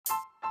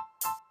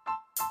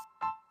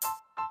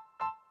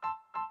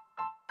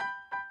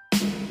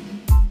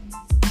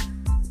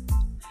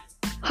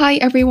Hi,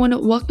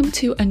 everyone. Welcome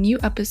to a new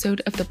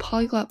episode of the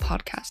Polyglot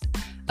Podcast,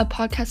 a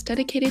podcast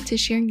dedicated to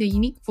sharing the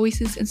unique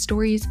voices and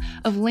stories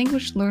of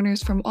language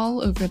learners from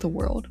all over the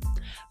world.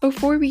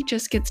 Before we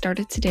just get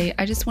started today,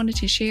 I just wanted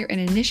to share an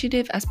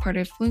initiative as part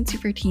of Fluency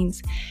for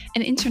Teens,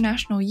 an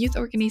international youth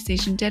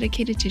organization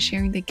dedicated to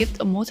sharing the gift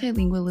of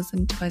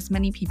multilingualism to as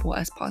many people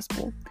as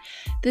possible.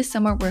 This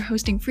summer, we're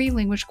hosting free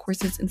language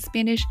courses in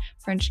Spanish,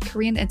 French,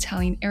 Korean,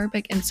 Italian,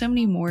 Arabic, and so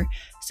many more,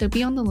 so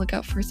be on the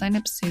lookout for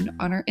signups soon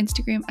on our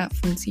Instagram at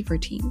Fluency for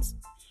Teens.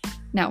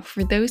 Now,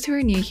 for those who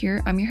are new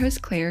here, I'm your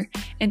host Claire,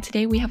 and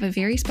today we have a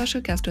very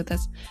special guest with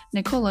us,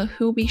 Nicola,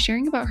 who will be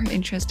sharing about her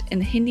interest in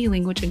the Hindi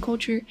language and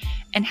culture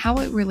and how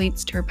it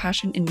relates to her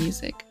passion in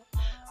music.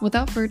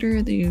 Without further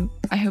ado,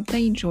 I hope that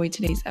you enjoyed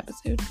today's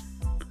episode.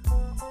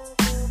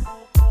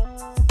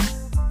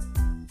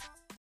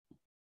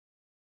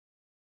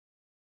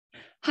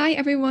 Hi,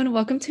 everyone.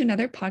 Welcome to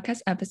another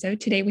podcast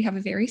episode. Today, we have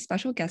a very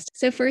special guest.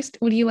 So first,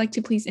 would you like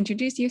to please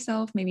introduce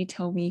yourself? Maybe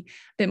tell me a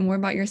bit more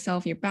about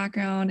yourself, your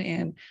background,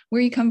 and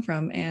where you come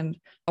from, and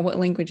what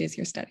languages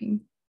you're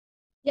studying.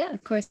 Yeah,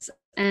 of course.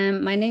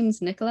 My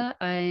name's Nicola.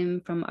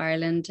 I'm from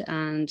Ireland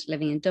and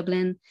living in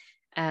Dublin,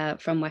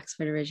 from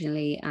Wexford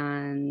originally.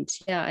 And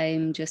yeah,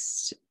 I'm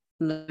just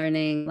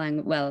learning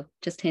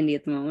just Hindi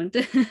at the moment.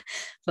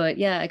 But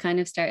yeah, I kind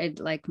of started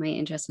like my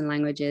interest in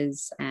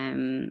languages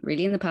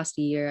really in the past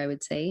year, I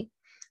would say.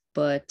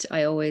 But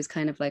I always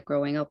kind of like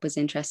growing up was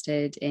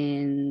interested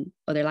in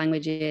other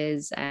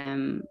languages,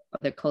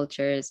 other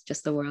cultures,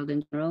 just the world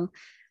in general.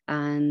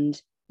 And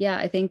yeah,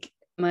 I think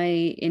my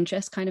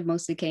interest kind of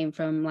mostly came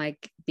from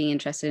like being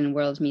interested in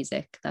world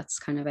music. That's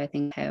kind of, I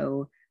think,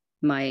 how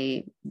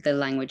the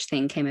language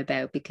thing came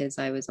about, because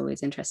I was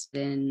always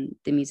interested in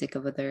the music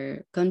of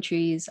other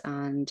countries.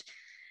 And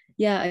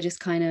yeah, I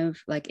just kind of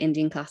like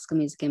Indian classical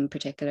music in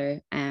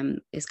particular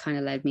is kind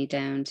of led me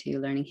down to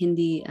learning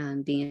Hindi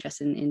and being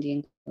interested in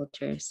Indian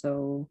culture.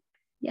 So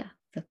yeah,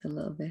 that's a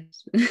little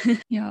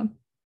bit.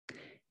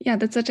 Yeah,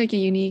 that's such like a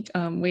unique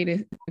way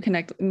to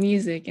connect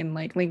music and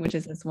like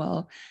languages as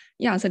well.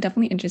 Yeah, so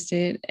definitely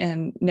interested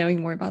in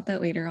knowing more about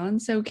that later on.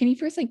 So can you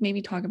first like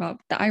maybe talk about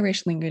the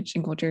Irish language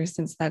and culture,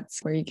 since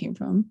that's where you came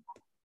from?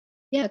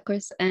 Yeah, of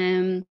course.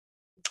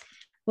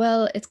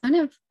 Well, it's kind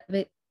of a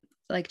bit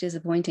like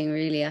disappointing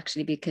really,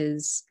 actually,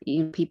 because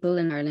people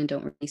in Ireland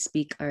don't really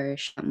speak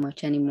Irish that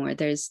much anymore.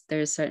 There's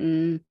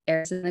certain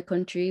areas in the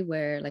country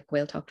where like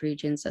Whale talk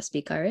regions that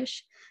speak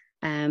Irish,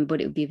 but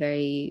it would be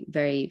very,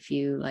 very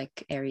few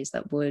like areas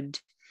that would.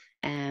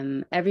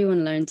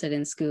 Everyone learns it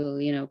in school,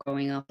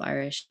 growing up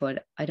Irish,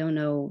 but I don't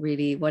know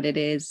really what it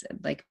is,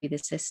 like the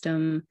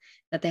system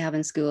that they have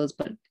in schools,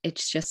 but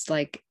it's just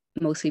like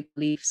mostly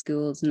leave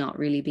schools not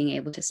really being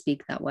able to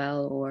speak that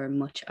well or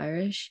much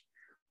Irish.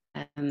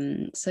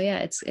 So yeah,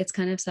 it's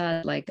kind of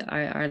sad like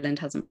Ireland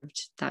hasn't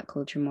moved that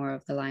culture more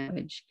of the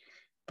language.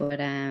 But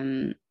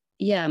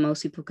yeah,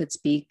 most people could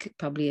speak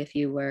probably a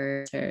few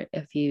words or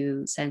a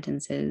few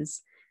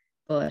sentences,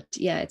 but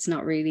yeah, it's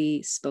not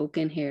really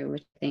spoken here,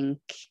 which I think,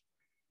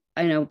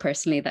 I know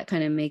personally, that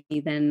kind of make me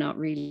then not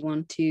really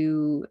want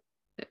to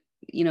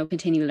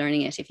continue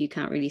learning it if you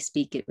can't really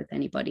speak it with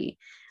anybody.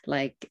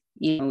 Like,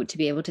 to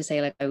be able to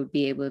say like I would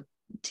be able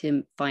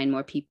to find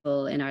more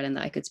people in Ireland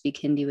that I could speak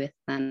Hindi with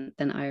than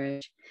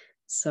Irish.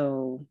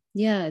 So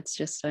yeah, it's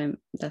just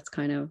that's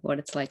kind of what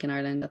it's like in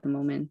Ireland at the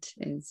moment.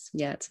 Is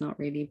yeah, it's not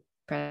really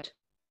proud.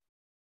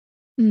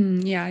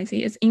 Yeah, I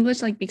see. Is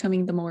English like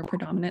becoming the more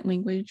predominant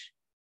language?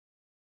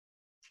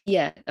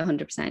 Yeah,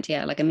 100%.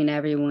 Yeah, like I mean,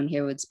 everyone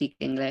here would speak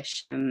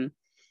English, and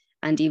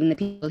even the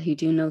people who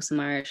do know some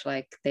Irish,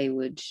 like they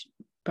would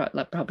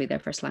probably their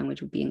first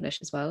language would be English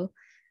as well.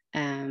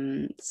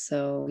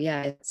 So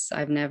yeah,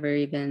 I've never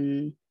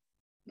even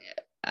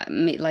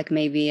like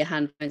maybe a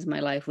handful of times in my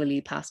life will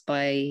you pass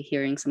by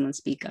hearing someone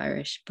speak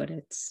Irish, but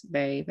it's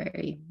very,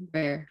 very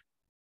rare.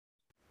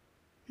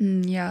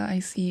 Yeah, I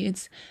see.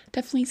 It's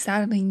definitely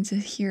saddening to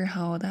hear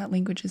how that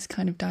language is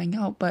kind of dying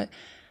out, but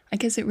I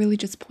guess it really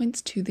just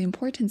points to the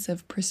importance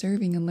of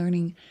preserving and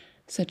learning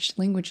such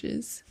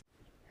languages.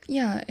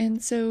 Yeah,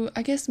 and so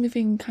I guess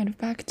moving kind of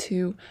back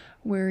to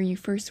where you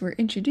first were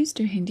introduced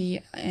to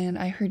Hindi, and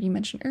I heard you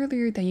mention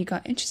earlier that you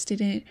got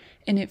interested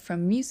in it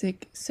from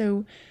music.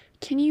 So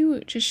can you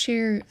just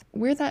share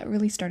where that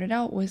really started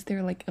out? Was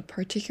there like a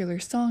particular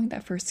song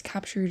that first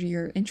captured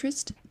your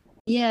interest?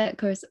 Yeah, of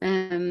course.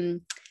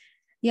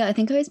 Yeah, I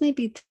think I was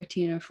maybe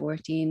 13 or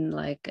 14,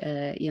 like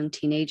a young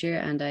teenager,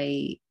 and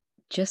I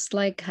just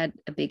like had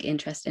a big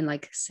interest in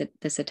like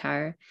the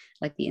sitar,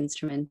 like the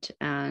instrument.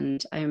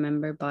 And I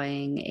remember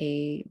buying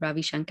a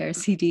Ravi Shankar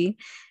CD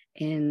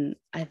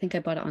I think I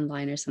bought it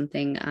online or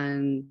something.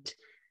 And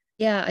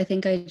yeah, I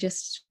think I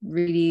just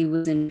really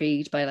was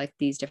intrigued by like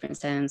these different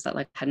sounds that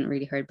like hadn't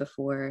really heard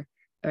before,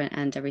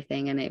 and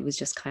everything. And it was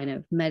just kind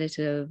of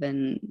meditative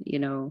and,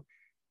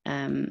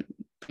 um,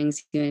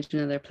 brings you into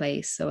another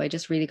place. So I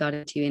just really got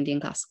into Indian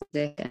classical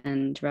music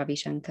and Ravi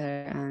Shankar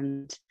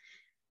and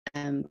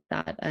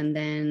that. And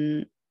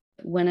then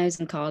when I was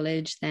in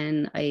college,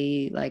 then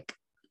I like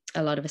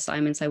a lot of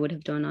assignments I would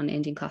have done on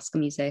Indian classical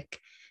music.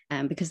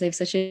 because they have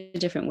such a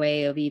different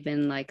way of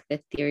even like the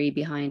theory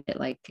behind it,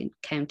 like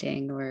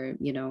counting, or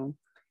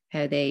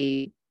how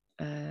they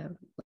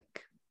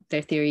like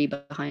their theory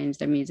behind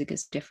their music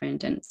is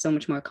different and so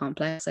much more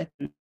complex, I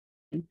think.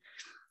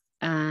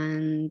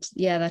 And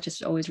yeah, that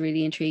just always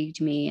really intrigued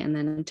me. And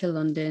then went to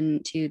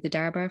London to the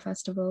Darbar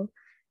Festival.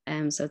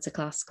 So it's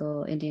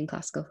a Indian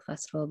classical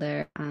festival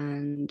there.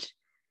 And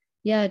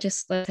yeah,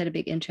 just like, had a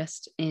big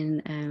interest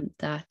in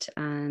that.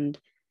 And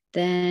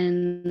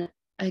then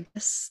I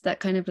guess that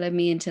kind of led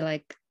me into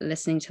like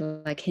listening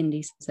to like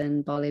Hindi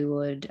and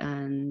Bollywood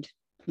and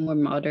more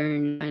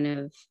modern kind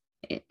of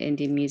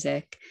Indian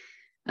music.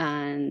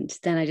 And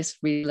then I just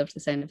really loved the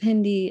sound of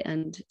Hindi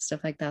and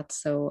stuff like that.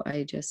 So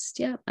I just,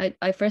 yeah,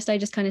 I first I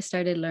just kind of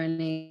started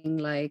learning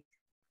like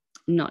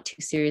not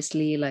too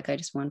seriously, like I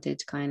just wanted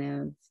to kind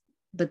of,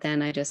 but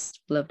then I just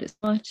loved it so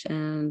much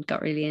and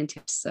got really into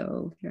it.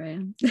 So here I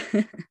am.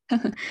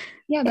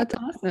 Yeah, that's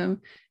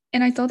awesome.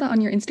 And I saw that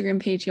on your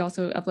Instagram page, you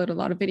also upload a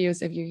lot of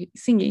videos of you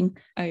singing.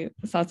 I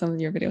saw some of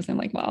your videos. I'm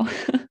like, wow.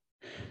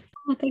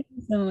 Oh, thank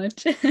you so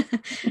much.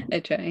 I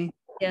try.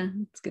 Yeah,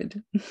 it's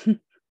good.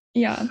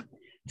 Yeah.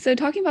 So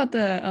talking about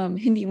the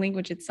Hindi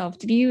language itself,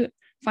 did you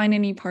find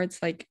any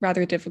parts like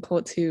rather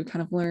difficult to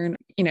kind of learn,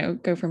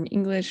 go from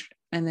English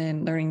and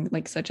then learning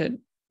like such a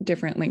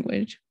different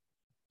language?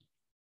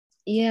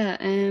 Yeah,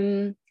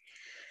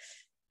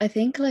 I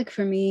think like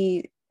for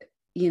me,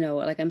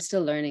 like I'm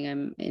still learning.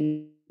 I'm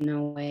in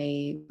no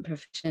way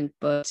proficient,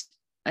 but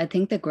I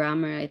think the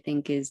grammar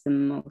has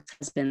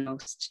been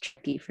most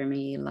tricky for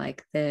me.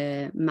 Like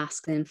the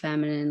masculine,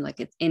 feminine,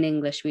 like it's in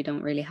English, we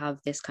don't really have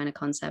this kind of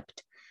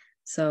concept.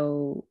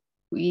 So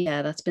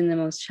yeah, that's been the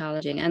most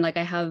challenging. And like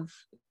I have,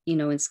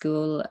 in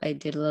school, I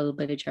did a little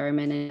bit of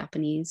German and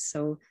Japanese.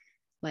 So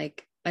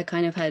like I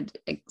kind of had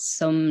like,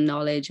 some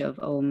knowledge of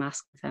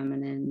masculine,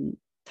 feminine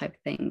type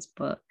things,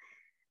 but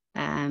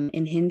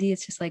in Hindi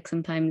it's just like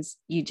sometimes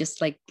you just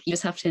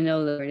have to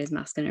know the word is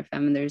masculine or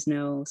feminine. There's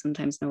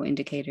sometimes no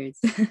indicators.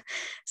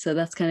 So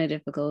that's kind of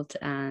difficult.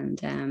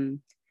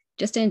 And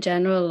just in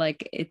general,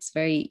 like it's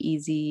very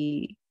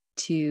easy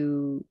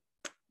to,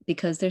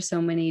 because there's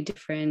so many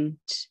different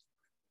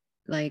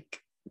like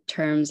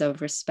terms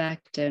of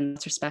respect and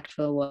what's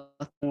respectful, what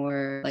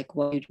more like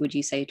what would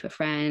you say to a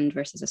friend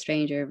versus a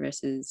stranger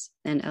versus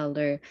an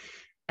elder.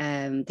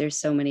 There's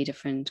so many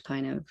different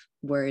kind of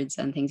words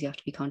and things you have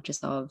to be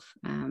conscious of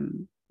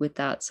with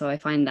that. So I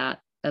find that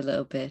a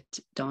little bit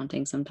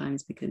daunting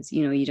sometimes, because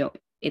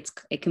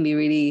it can be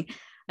really,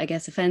 I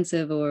guess,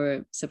 offensive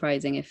or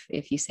surprising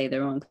if you say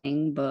the wrong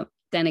thing. But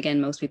then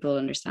again, most people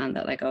understand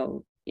that, like,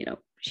 oh,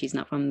 she's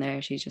not from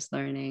there, she's just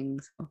learning.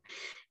 So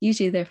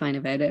usually they're fine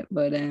about it.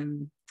 But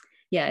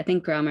yeah, I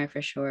think grammar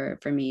for sure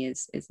for me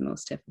is the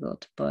most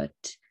difficult. But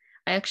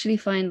I actually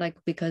find, like,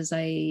 because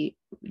I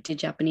did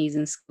Japanese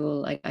in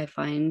school, like I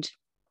find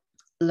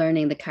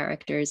learning the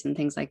characters and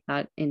things like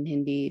that in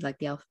Hindi, like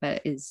the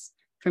alphabet, is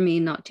for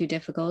me not too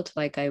difficult.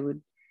 Like I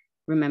would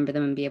remember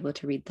them and be able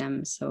to read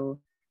them.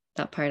 So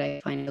that part I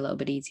find a little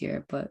bit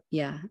easier. But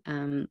yeah,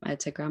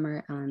 I'd say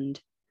grammar and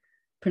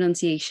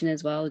pronunciation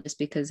as well, just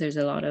because there's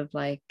a lot of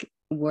like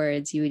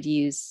words you would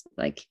use,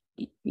 like,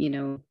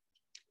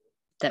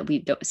 that we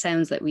don't,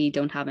 sounds that we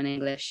don't have in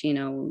English. You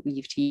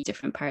have to use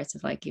different parts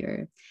of like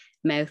your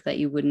mouth that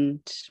we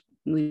wouldn't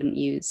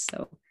use.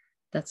 So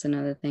that's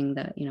another thing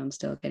that I'm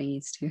still getting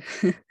used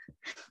to.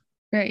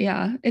 Right.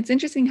 Yeah. It's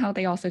interesting how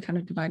they also kind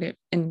of divide it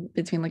in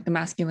between like the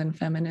masculine and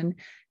feminine.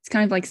 It's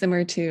kind of like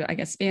similar to, I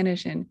guess,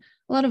 Spanish, and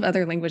a lot of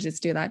other languages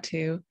do that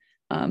too.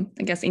 I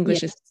guess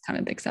English is kind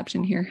of the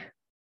exception here.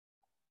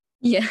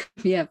 Yeah.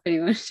 Yeah, pretty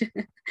much.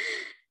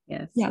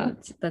 Yeah. Yeah.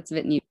 So that's a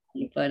bit new,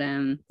 but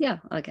yeah,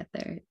 I'll get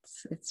there.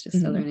 It's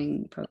just a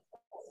learning process.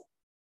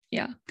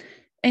 Yeah.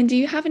 And do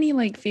you have any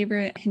like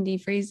favorite Hindi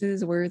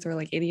phrases, words, or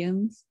like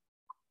idioms?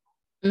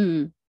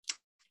 Good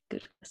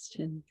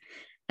question.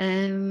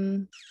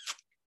 I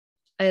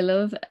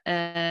love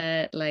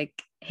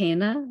like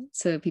Hena.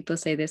 So people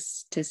say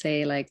this to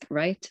say like,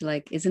 right,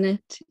 like, isn't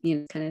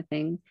it, kind of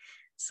thing.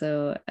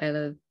 So I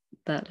love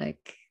that,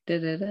 like, da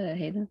da da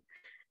Hena.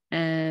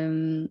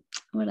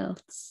 What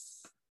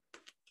else?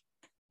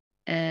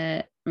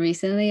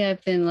 Recently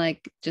I've been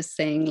like just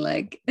saying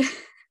like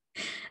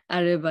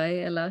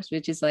Arabai a lot,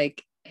 which is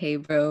like, hey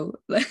bro.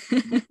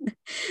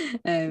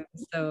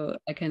 So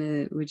I kind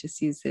of would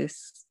just use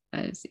this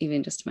as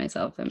even just to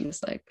myself. I'm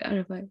just like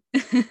Arabai.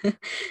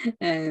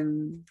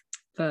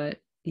 But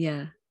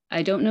yeah,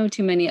 I don't know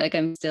too many, like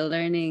I'm still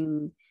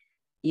learning.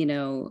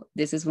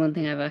 This is one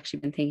thing I've actually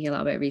been thinking a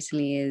lot about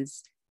recently,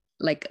 is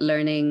like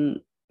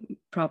learning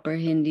proper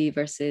Hindi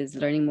versus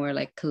learning more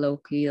like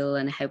colloquial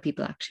and how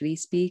people actually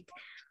speak.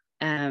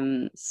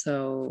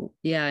 So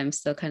yeah, I'm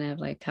still kind of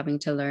like having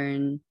to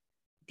learn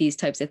these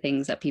types of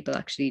things that people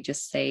actually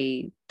just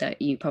say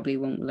that you probably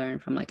won't learn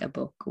from like a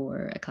book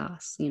or a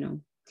class.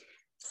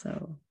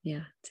 So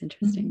yeah, it's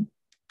interesting.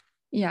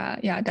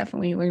 Yeah,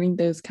 definitely learning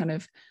those kind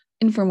of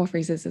informal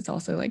phrases is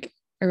also like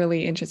a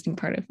really interesting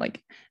part of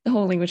like the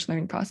whole language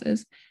learning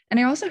process. And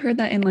I also heard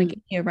that in like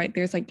India, right,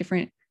 there's like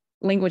different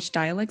language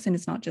dialects and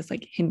it's not just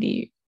like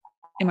Hindi.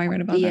 Am I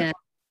right about that? Yeah.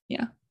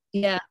 Yeah.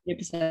 Yeah,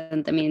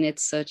 100%. I mean,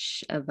 it's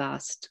such a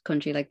vast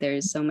country. Like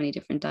there's so many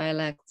different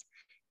dialects,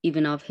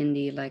 even of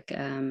Hindi, like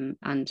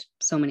and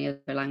so many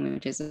other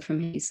languages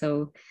from Hindi.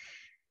 So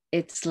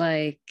it's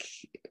like,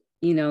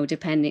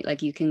 depending,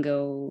 like you can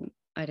go,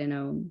 I don't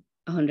know,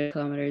 100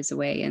 kilometers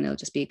away and it'll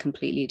just be a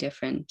completely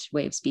different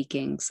way of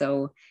speaking.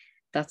 So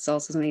that's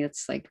also something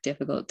that's like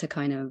difficult to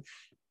kind of,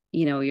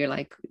 you're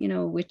like,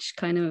 which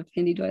kind of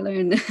Hindi do I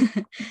learn?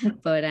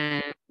 But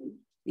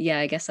yeah,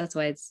 I guess that's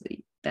why it's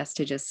best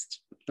to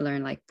just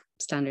learn like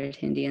standard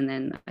Hindi, and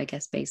then I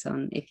guess based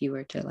on if you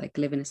were to like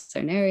live in a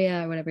certain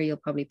area or whatever, you'll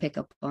probably pick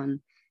up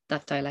on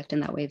that dialect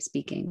and that way of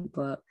speaking.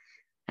 But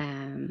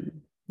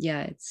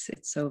yeah, it's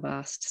so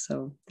vast,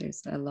 so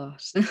there's a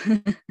lot.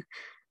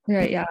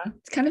 Right, yeah.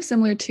 It's kind of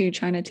similar to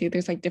China too.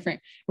 There's like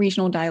different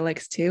regional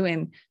dialects too,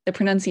 and the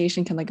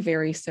pronunciation can like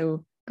vary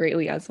so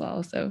greatly as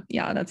well. So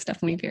yeah, that's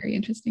definitely very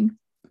interesting.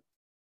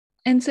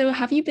 And so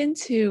have you been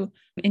to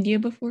India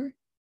before?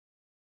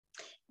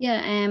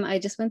 Yeah, I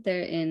just went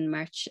there in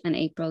March and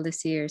April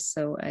this year.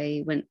 So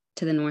I went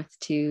to the north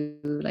to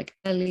like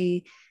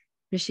Delhi,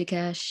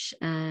 Rishikesh,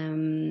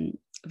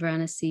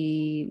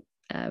 Varanasi,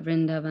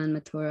 Vrindavan,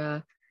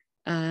 Mathura,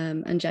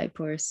 and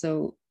Jaipur.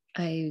 So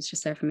I was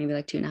just there for maybe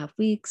like 2.5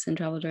 weeks and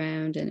traveled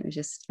around, and it was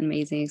just an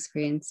amazing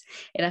experience.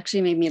 It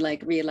actually made me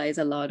like realize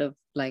a lot of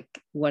like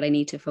what I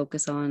need to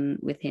focus on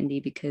with Hindi,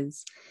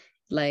 because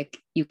like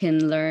you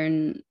can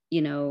learn,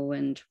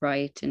 and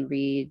write and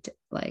read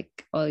like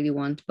all you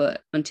want,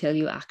 but until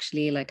you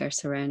actually like are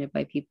surrounded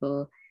by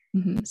people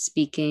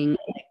speaking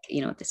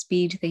like, at the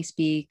speed they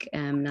speak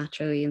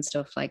naturally and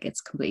stuff, like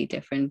it's completely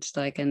different.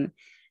 Like, and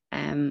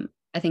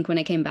I think when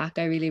I came back,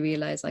 I really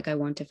realized like I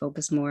want to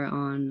focus more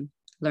on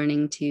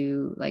learning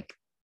to like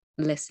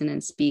listen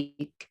and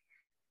speak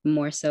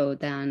more so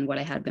than what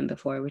I had been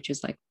before, which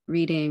is like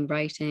reading,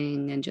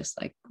 writing, and just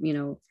like,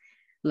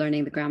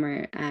 learning the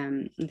grammar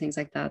and things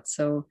like that.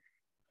 So,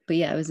 but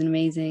yeah, it was an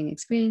amazing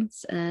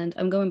experience. And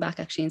I'm going back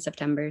actually in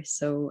September.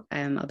 So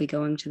I'll be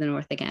going to the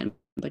north again,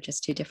 but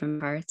just to different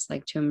parts,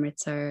 like to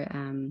Amritsar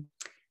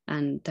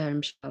and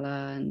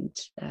Dharamshala and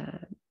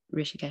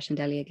Rishikesh and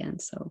Delhi again.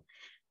 So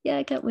yeah,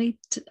 I can't wait.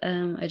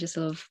 I just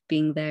love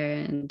being there.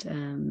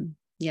 And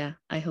yeah,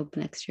 I hope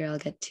next year I'll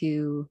get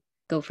to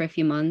go for a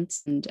few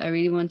months. And I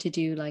really want to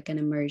do like an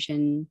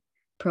immersion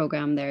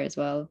program there as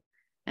well.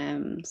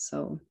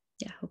 So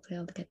yeah, hopefully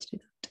I'll get to do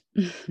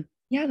that.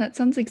 Yeah, that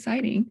sounds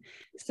exciting.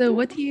 So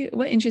what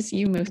interests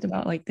you most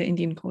about like the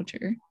Indian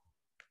culture?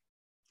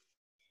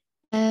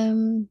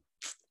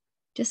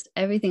 Just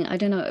everything. I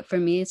don't know. For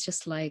me, it's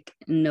just like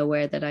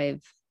nowhere that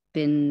I've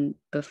been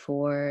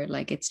before.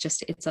 Like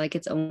it's like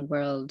its own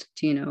world,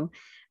 do you know?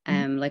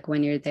 Like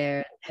when you're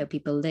there, how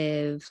people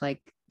live, like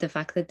the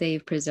fact that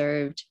they've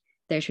preserved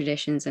their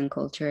traditions and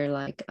culture,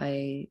 like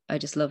I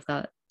just love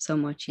that so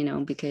much,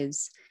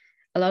 because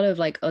a lot of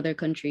like other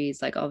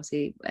countries, like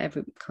obviously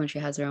every country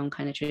has their own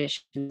kind of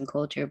tradition and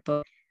culture,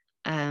 but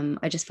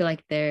I just feel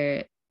like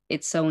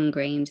it's so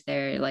ingrained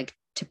there, like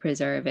to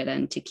preserve it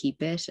and to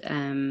keep it.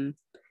 And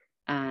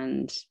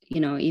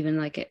even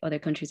like other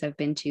countries I've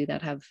been to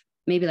that have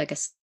maybe like a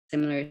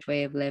similar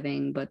way of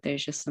living, but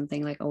there's just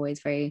something like always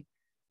very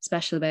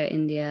special about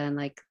India and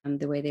like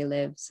the way they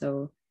live.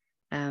 So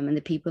and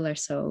the people are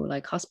so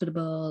like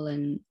hospitable,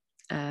 and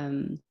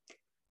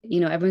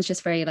everyone's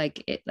just very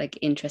like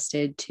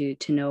interested to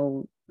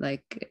know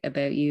like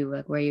about you,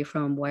 like where you're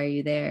from, why are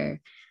you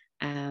there.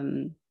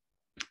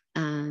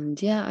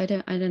 And yeah, I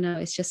don't know,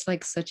 it's just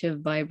like such a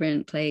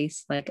vibrant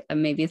place. Like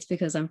maybe it's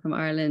because I'm from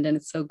Ireland and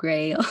it's so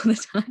gray all the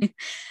time.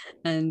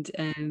 And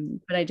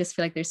but I just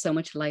feel like there's so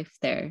much life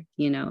there,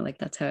 like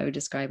that's how I would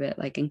describe it,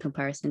 like in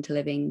comparison to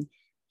living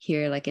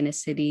here like in a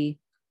city.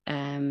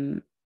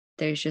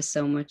 There's just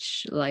so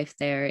much life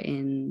there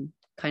in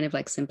kind of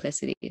like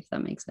simplicity, if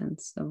that makes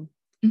sense. So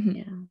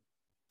yeah.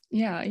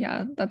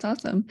 Yeah, that's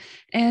awesome.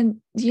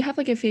 And do you have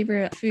like a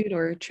favorite food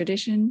or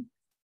tradition?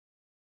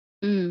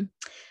 Food.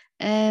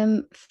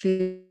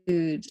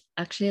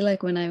 Actually,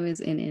 like when I was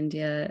in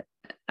India,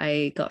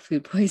 I got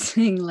food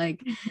poisoning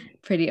like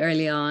pretty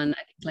early on, I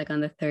think like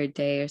on the third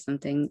day or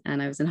something,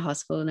 and I was in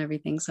hospital and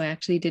everything. So I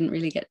actually didn't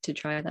really get to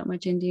try that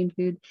much Indian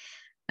food.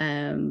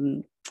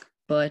 Um,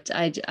 but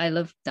I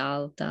love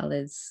dal. Dal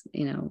is,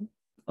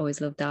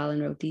 always love dal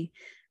and roti.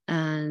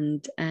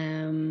 And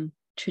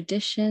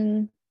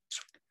tradition.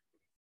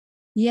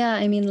 Yeah,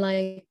 I mean,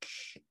 like,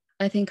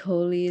 I think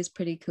Holi is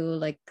pretty cool.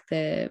 Like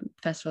the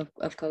Festival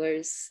of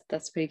Colors,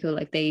 that's pretty cool.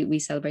 Like we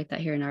celebrate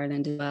that here in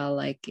Ireland as well.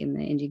 Like in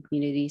the Indian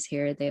communities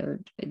here, they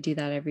would do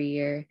that every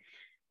year.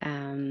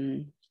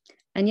 And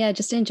yeah,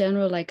 just in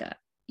general, like,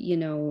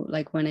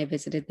 like when I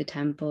visited the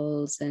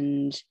temples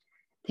and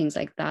things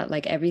like that,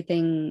 like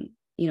everything,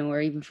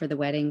 or even for the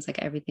weddings, like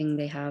everything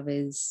they have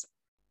is,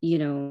 you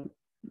know,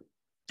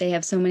 they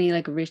have so many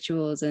like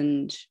rituals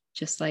and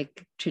just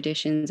like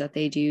traditions that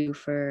they do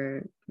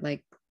for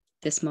like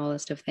the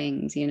smallest of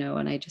things,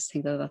 and I just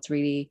think that that's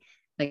really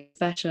like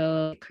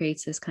special. It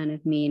creates this kind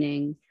of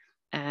meaning.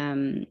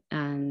 And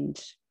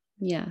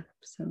yeah,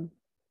 so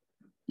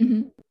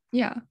Hmm.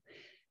 Yeah.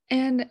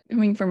 And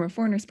coming from a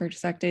foreigner's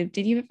perspective,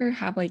 did you ever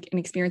have like an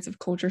experience of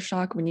culture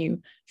shock when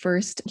you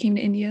first came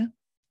to India?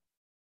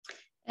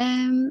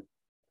 um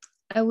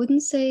I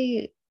wouldn't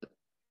say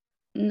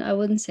I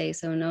wouldn't say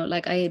so, no.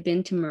 Like I had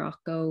been to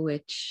Morocco,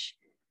 which,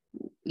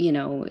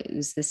 it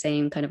was the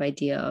same kind of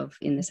idea of,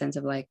 in the sense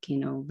of like,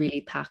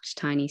 really packed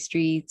tiny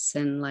streets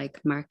and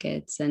like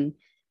markets. And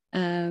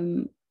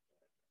um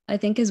I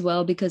think as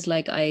well, because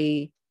like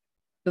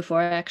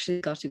before I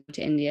actually got to go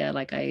to India,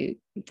 like I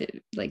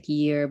did, like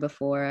year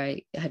before,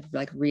 I had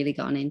like really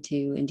gotten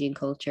into Indian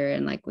culture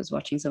and like was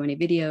watching so many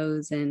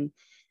videos and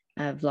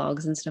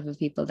vlogs and stuff of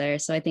people there.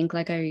 So I think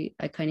like I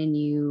kind of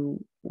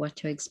knew what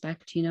to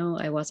expect.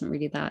 I wasn't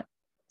really that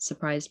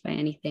surprised by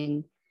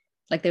anything.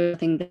 Like there were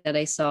things that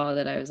I saw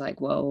that I was like,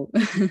 whoa.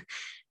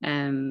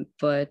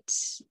 But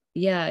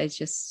yeah, it's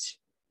just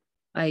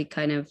I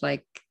kind of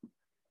like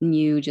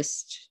knew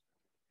just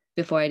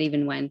before I'd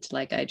even went,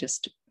 like I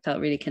just felt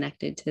really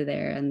connected to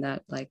there, and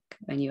that like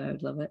I knew I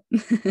would love it.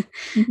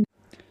 Mhm.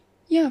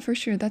 Yeah, for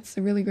sure. That's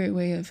a really great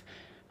way of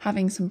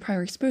having some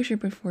prior exposure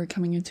before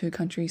coming into a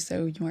country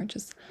so you aren't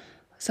just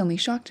suddenly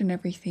shocked and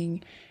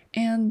everything.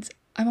 And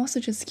I'm also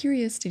just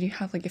curious, did you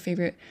have like a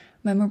favorite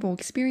memorable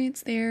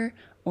experience there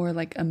or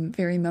like a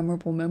very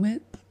memorable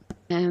moment?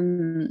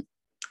 um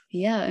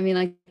yeah, I mean,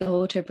 like the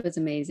whole trip was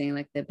amazing,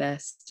 like the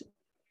best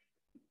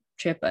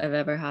trip I've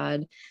ever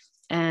had.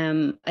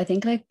 I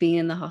think like being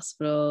in the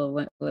hospital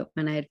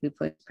when I had poop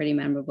was pretty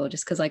memorable,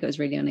 just because like it was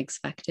really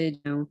unexpected,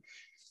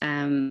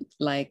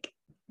 like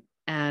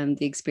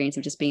the experience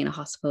of just being in a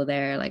hospital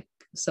there, like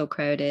so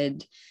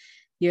crowded.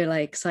 You're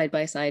like side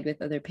by side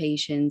with other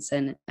patients,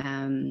 and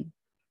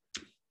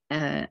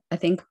I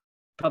think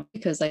probably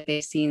because like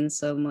they've seen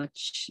so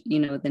much,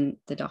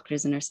 the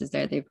doctors and nurses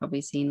there, they've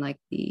probably seen like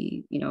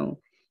the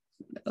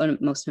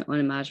most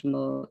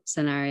unimaginable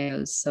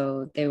scenarios.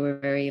 So they were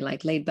very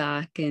like laid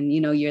back, and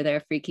you're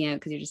there freaking out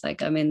because you're just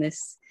like, I'm in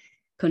this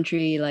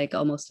country like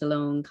almost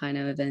alone kind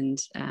of. And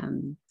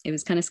it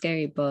was kind of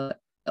scary, but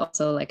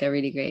also like a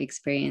really great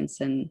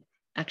experience. And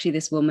actually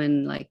this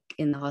woman like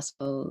in the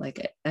hospital,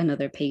 like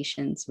another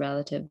patient's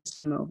relative,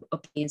 came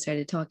up to me and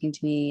started talking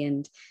to me.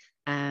 And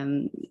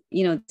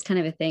it's kind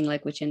of a thing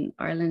like which in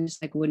Ireland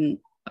just like wouldn't,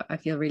 I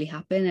feel, really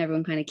happen.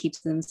 Everyone kind of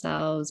keeps to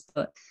themselves,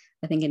 but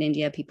I think in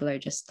India people are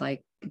just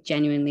like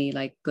genuinely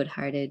like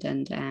good-hearted,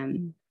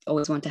 and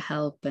always want to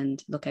help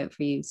and look out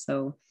for you.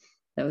 So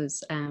that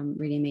was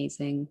really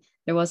amazing.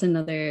 There was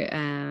another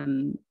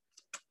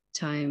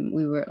time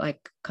we were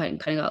like kind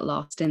of got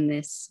lost in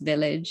this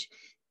village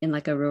in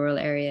like a rural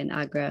area in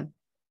Agra,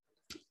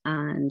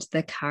 and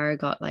the car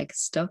got like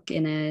stuck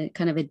in a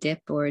kind of a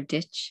dip or a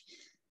ditch.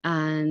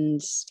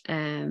 And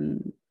um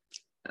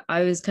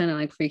I was kind of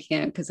like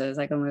freaking out because I was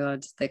like, oh my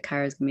God, the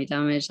car is gonna be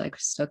damaged, like we're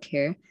stuck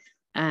here.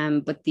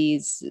 But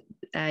these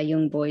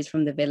young boys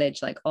from the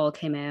village like all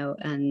came out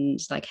and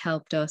like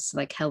helped us,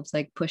 like helped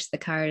like push the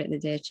car out of the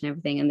ditch and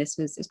everything. And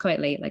it's quite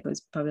late, like it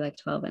was probably like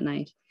 12 at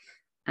night.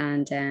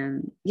 And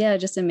yeah,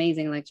 just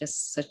amazing, like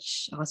just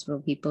such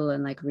hospitable people,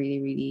 and like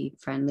really, really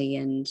friendly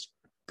and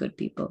good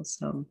people.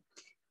 So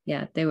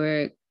yeah, they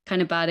were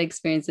kind of bad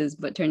experiences,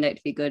 but turned out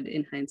to be good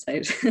in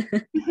hindsight.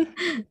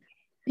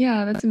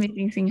 Yeah, that's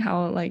amazing seeing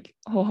how like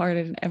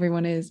wholehearted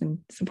everyone is and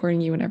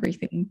supporting you and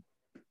everything.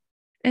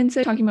 And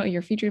so talking about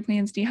your future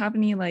plans, do you have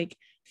any like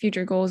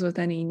future goals with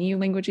any new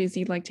languages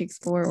you'd like to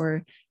explore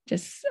or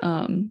just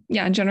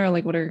yeah, in general,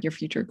 like what are your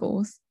future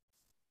goals?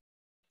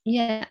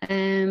 Yeah,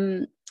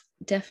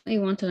 definitely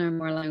want to learn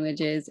more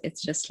languages.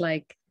 It's just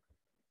like,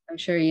 I'm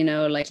sure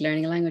like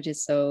learning a language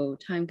is so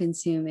time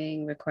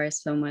consuming,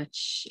 requires so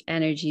much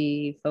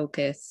energy,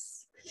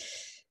 focus,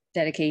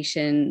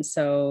 dedication.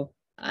 So,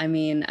 I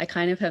mean, I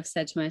kind of have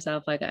said to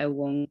myself, like, I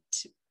won't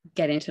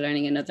get into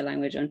learning another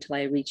language until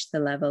I reach the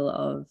level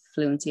of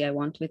fluency I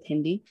want with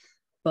Hindi.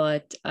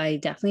 But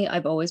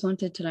I've always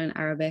wanted to learn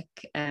Arabic.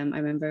 I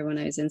remember when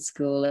I was in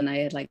school and I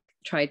had like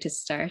tried to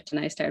start, and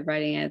I started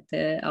writing out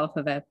the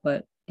alphabet,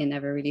 but it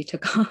never really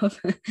took off.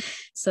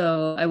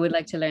 So I would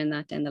like to learn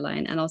that down the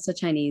line, and also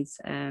Chinese.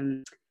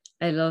 I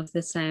love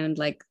the sound,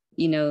 like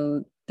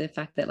the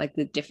fact that like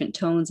the different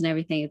tones and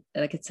everything,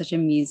 like it's such a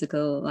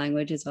musical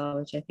language as well,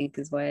 which I think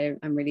is why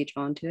I'm really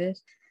drawn to it.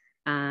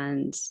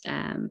 And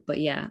but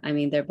yeah, I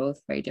mean they're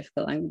both very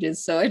difficult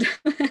languages, so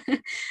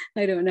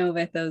I don't know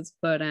about those,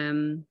 but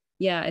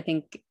yeah, I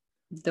think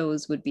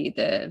those would be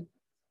the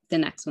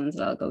next ones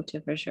that I'll go to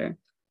for sure.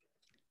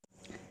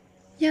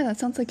 Yeah, that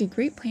sounds like a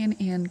great plan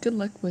and good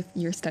luck with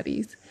your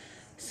studies.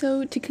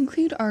 So, to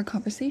conclude our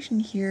conversation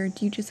here,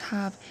 do you just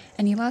have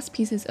any last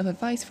pieces of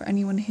advice for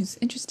anyone who's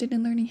interested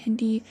in learning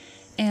Hindi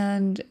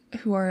and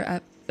who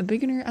are a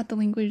beginner at the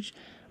language?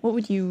 What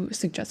would you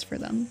suggest for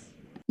them?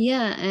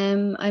 Yeah,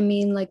 I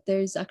mean, like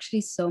there's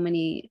actually so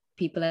many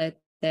people out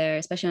there,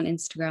 especially on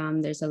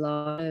Instagram. There's a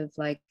lot of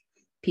like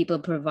people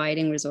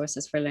providing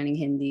resources for learning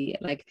Hindi.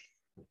 Like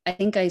I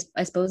think I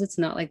suppose it's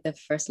not like the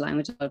first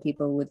language a lot of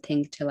people would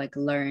think to like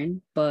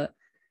learn, but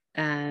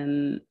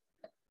um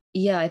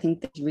yeah, I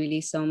think there's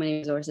really so many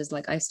resources.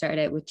 Like I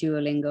started out with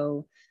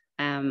Duolingo,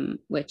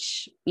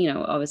 which,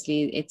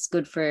 obviously it's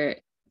good for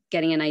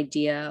getting an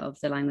idea of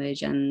the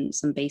language and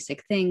some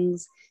basic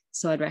things.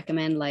 So I'd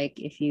recommend, like,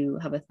 if you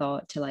have a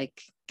thought, to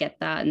like get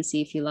that and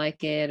see if you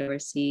like it or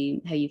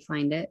see how you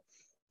find it.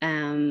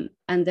 And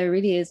there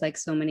really is like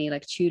so many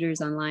like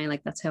tutors online.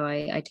 Like that's how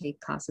I take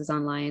classes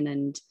online.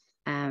 And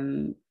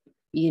um,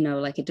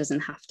 like it doesn't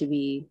have to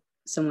be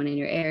someone in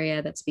your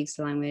area that speaks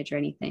the language or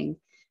anything.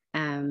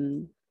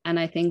 And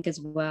I think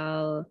as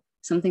well,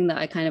 something that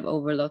I kind of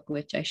overlook,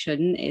 which I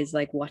shouldn't, is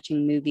like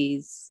watching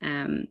movies,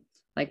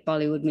 like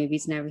Bollywood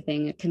movies and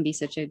everything. It can be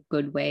such a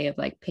good way of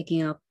like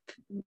picking up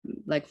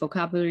like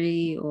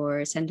vocabulary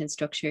or sentence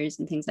structures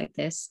and things like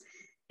this.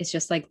 It's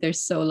just like they're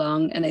so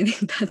long, and I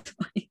think that's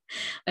why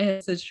I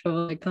have such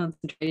trouble like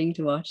concentrating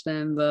to watch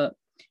them. But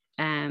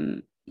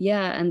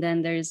yeah, and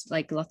then there's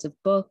like lots of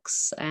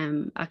books.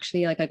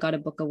 Actually, like I got a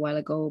book a while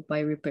ago by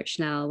Rupert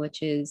Schnell,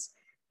 which is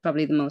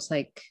probably the most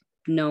like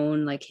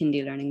known like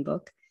Hindi learning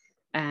book.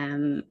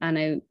 And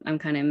I'm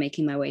kind of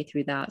making my way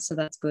through that, so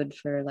that's good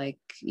for like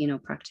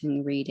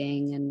practicing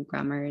reading and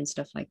grammar and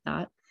stuff like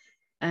that.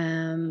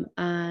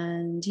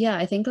 And yeah,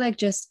 I think like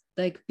just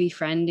like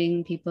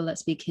befriending people that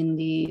speak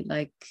Hindi,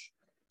 like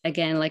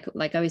again,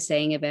 like I was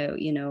saying about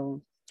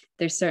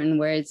there's certain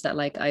words that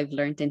like I've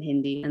learned in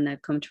Hindi, and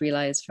I've come to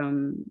realize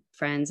from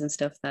friends and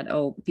stuff that,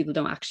 oh, people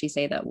don't actually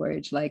say that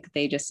word, like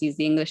they just use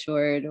the English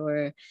word,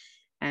 or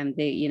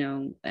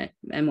they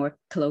a more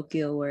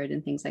colloquial word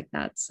and things like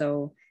that.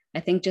 So I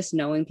think just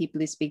knowing people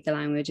who speak the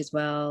language as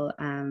well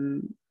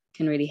can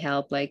really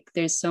help. Like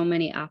there's so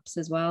many apps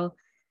as well.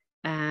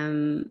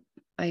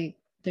 I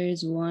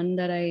There's one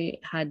that I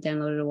had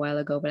downloaded a while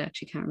ago, but I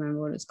actually can't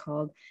remember what it's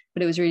called.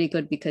 But it was really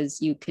good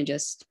because you can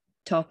just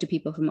talk to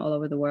people from all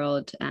over the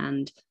world,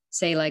 and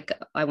say like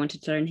I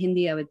wanted to learn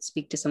Hindi, I would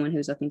speak to someone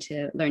who's looking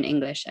to learn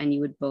English, and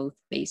you would both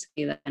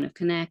basically kind of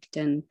connect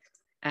and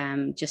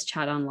just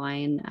chat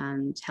online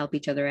and help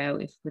each other out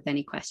with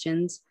any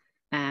questions.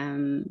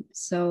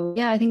 So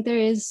yeah, I think there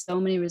is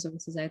so many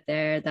resources out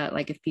there that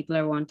like if people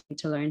are wanting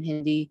to learn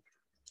Hindi,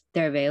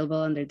 they're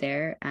available and they're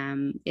there.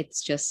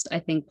 It's just, I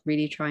think,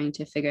 really trying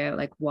to figure out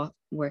like what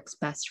works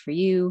best for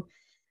you.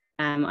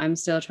 I'm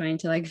still trying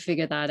to like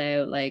figure that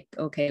out, like,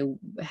 okay,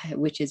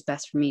 which is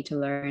best for me to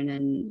learn,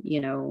 and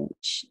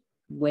which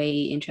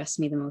way interests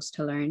me the most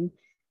to learn.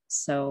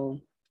 So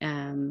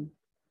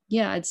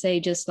yeah, I'd say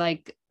just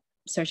like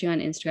searching on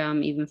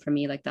Instagram, even for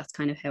me, like that's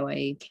kind of how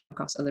I came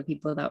across other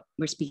people that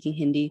were speaking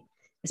Hindi,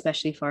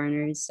 especially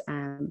foreigners.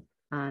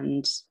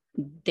 And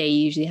they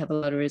usually have a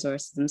lot of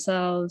resources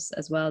themselves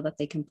as well that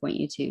they can point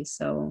you to.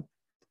 So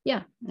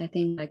yeah, I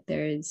think like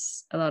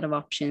there's a lot of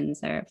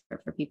options there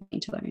for people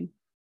to learn.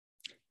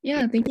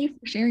 Yeah, thank you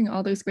for sharing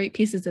all those great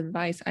pieces of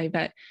advice. I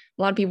bet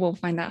a lot of people will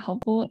find that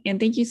helpful. And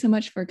thank you so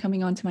much for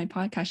coming on to my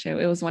podcast show.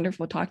 It was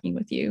wonderful talking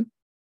with you.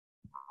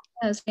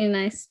 That was really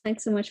nice.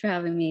 Thanks so much for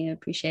having me. I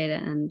appreciate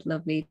it, and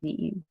lovely to meet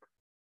you.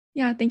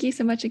 Yeah, thank you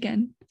so much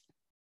again.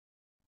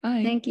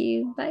 Bye. Thank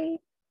you. Bye.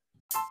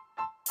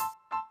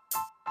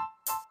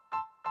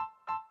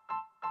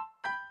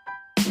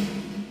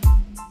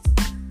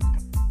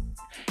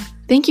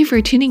 Thank you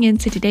for tuning in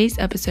to today's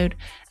episode,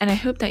 and I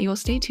hope that you'll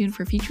stay tuned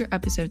for future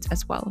episodes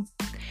as well.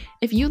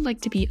 If you'd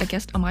like to be a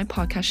guest on my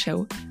podcast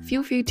show,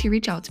 feel free to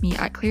reach out to me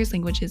at Claire's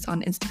Languages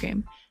on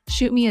Instagram.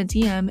 Shoot me a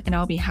DM and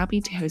I'll be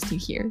happy to host you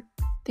here.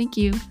 Thank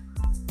you.